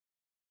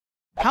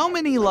How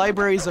many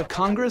libraries of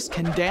Congress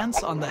can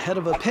dance on the head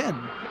of a pin?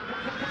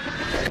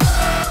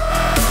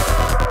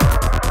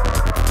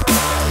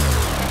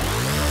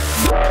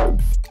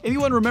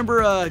 Anyone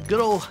remember good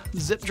old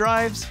zip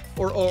drives?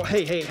 Or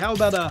hey, how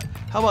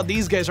about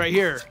these guys right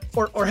here?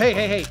 Or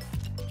hey.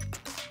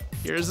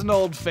 Here's an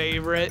old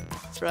favorite,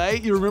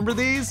 right? You remember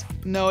these?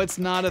 No, it's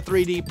not a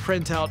 3D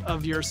printout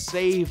of your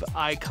save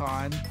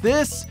icon.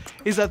 This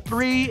is a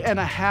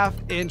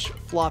 3.5-inch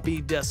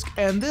floppy disk,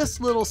 and this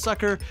little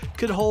sucker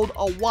could hold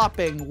a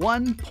whopping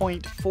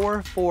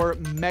 1.44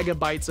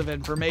 megabytes of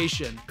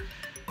information.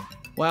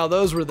 Wow,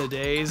 those were the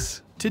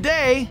days.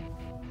 Today,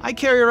 I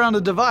carry around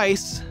a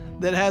device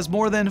that has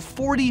more than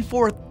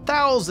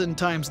 44,000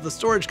 times the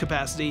storage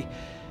capacity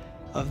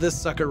of this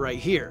sucker right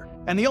here.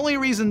 And the only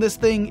reason this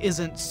thing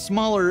isn't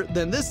smaller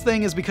than this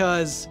thing is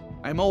because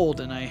I'm old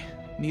and I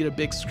need a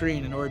big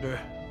screen in order to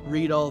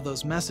read all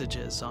those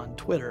messages on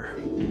Twitter.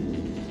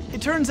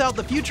 It turns out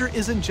the future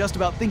isn't just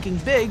about thinking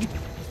big,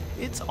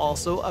 it's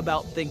also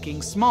about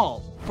thinking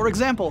small. For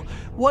example,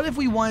 what if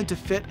we wanted to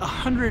fit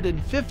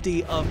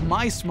 150 of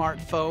my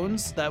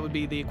smartphones, that would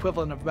be the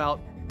equivalent of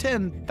about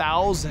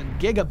 10,000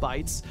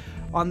 gigabytes,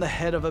 on the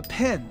head of a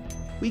pin?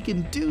 We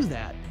can do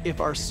that if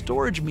our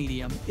storage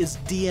medium is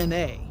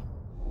DNA.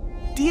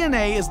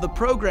 DNA is the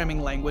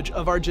programming language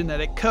of our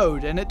genetic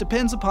code, and it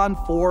depends upon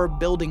 4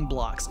 building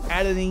blocks: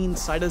 adenine,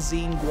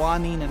 cytosine,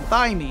 guanine, and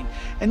thymine.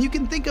 And you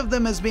can think of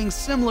them as being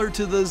similar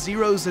to the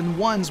zeros and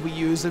ones we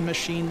use in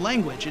machine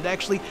language. It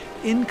actually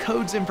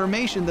encodes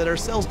information that our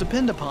cells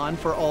depend upon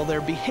for all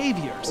their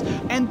behaviors.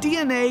 And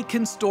DNA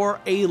can store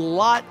a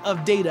lot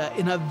of data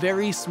in a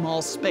very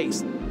small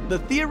space. The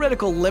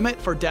theoretical limit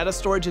for data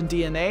storage in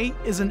DNA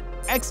is an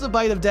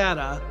exabyte of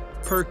data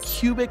per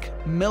cubic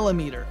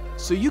millimeter.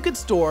 So you could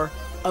store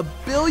 1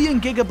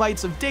 billion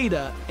gigabytes of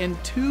data in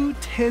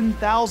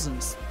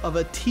 2/10,000ths of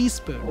a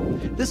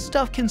teaspoon. This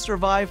stuff can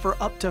survive for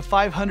up to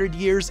 500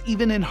 years,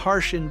 even in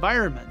harsh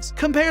environments.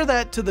 Compare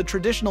that to the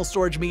traditional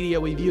storage media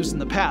we've used in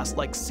the past,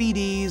 like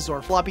CDs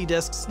or floppy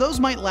disks. Those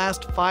might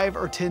last 5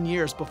 or 10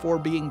 years before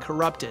being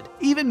corrupted.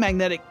 Even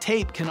magnetic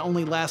tape can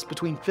only last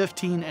between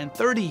 15 and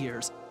 30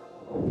 years.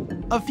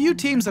 A few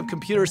teams of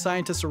computer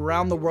scientists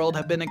around the world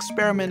have been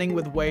experimenting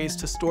with ways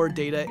to store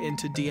data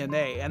into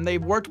DNA, and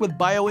they've worked with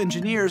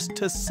bioengineers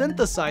to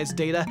synthesize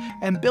data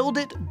and build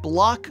it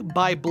block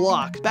by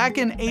block. Back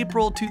in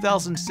April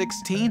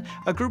 2016,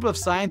 a group of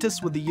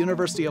scientists with the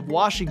University of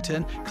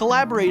Washington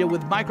collaborated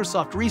with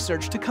Microsoft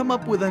Research to come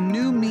up with a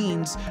new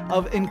means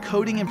of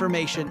encoding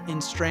information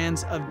in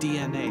strands of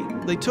DNA.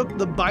 They took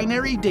the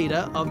binary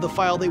data of the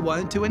file they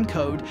wanted to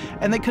encode,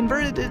 and they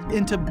converted it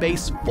into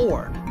base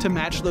 4 to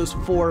match those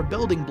 4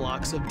 building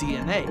blocks of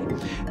DNA.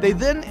 They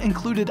then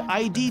included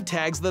ID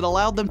tags that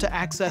allowed them to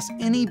access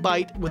any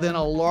byte within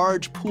a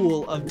large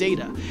pool of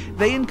data.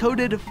 They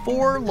encoded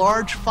 4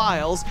 large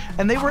files,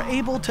 and they were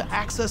able to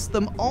access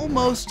them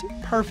almost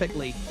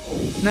perfectly.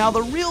 Now,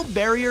 the real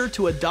barrier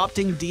to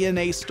adopting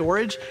DNA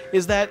storage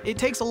is that it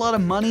takes a lot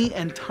of money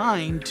and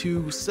time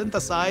to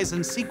synthesize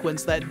and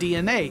sequence that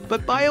DNA,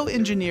 but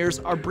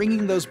bioengineers are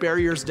bringing those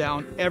barriers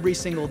down every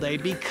single day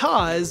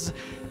because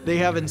they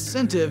have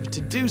incentive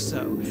to do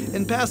so.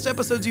 In past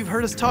episodes, you've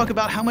heard us talk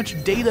about how much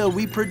data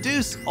we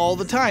produce all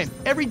the time.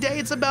 Every day,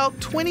 it's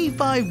about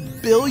 25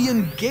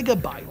 billion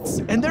gigabytes.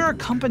 And there are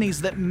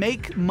companies that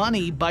make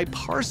money by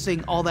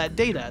parsing all that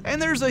data.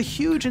 And there's a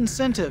huge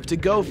incentive to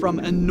go from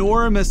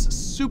enormous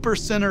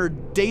supercenter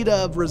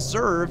data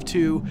reserve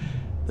to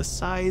the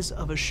size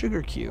of a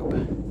sugar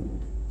cube.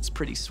 It's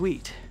pretty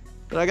sweet.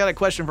 But I got a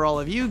question for all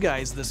of you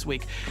guys this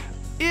week.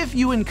 If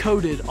you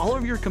encoded all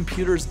of your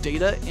computer's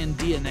data in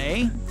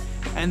DNA,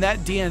 and that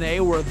DNA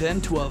were then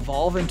to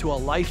evolve into a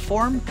life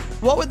form,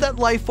 what would that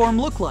life form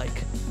look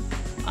like?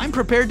 I'm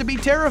prepared to be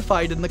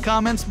terrified in the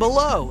comments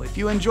below. If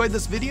you enjoyed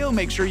this video,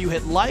 make sure you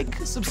hit like,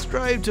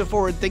 subscribe to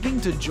Forward Thinking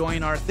to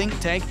join our think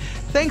tank.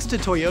 Thanks to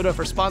Toyota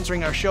for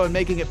sponsoring our show and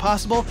making it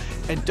possible,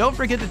 and don't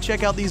forget to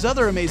check out these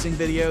other amazing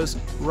videos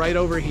right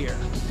over here.